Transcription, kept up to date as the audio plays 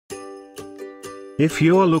If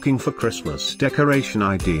you're looking for Christmas decoration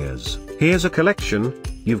ideas, here's a collection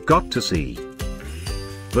you've got to see.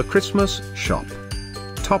 The Christmas Shop.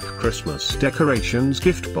 Top Christmas Decorations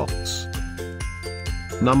Gift Box.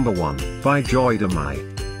 Number 1, by Joiedomi.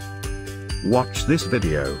 Watch this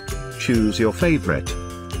video. Choose your favorite.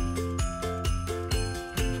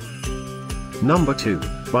 Number 2,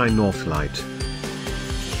 by Northlight.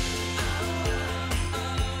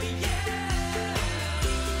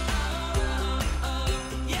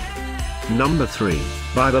 Number 3,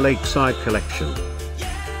 by the Lakeside Collection.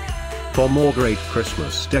 For more great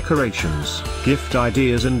Christmas decorations, gift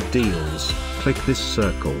ideas and deals, click this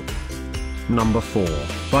circle. Number 4,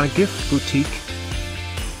 by Gift Boutique.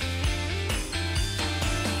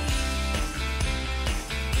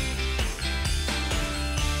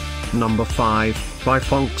 Number 5, by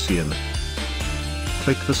Fonxian.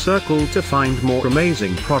 Click the circle to find more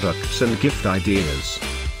amazing products and gift ideas.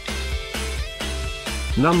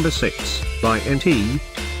 Number 6, by NT.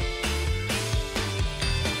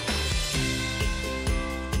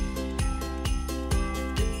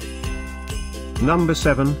 Number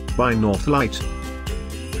 7, by Northlight.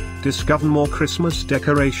 Discover more Christmas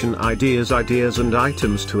decoration ideas and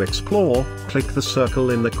items to explore, click the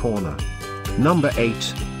circle in the corner. Number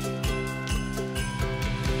 8.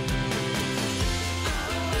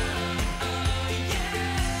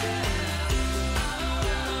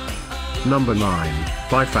 Number 9,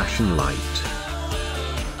 by Fashion Light.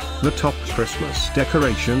 The top Christmas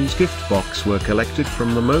decorations gift box were collected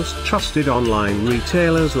from the most trusted online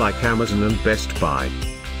retailers like Amazon and Best Buy.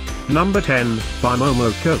 Number 10, by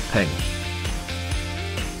Momoko Peng.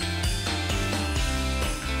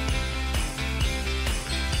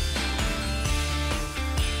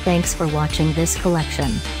 Thanks for watching this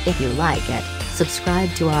collection. If you like it,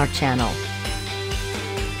 subscribe to our channel.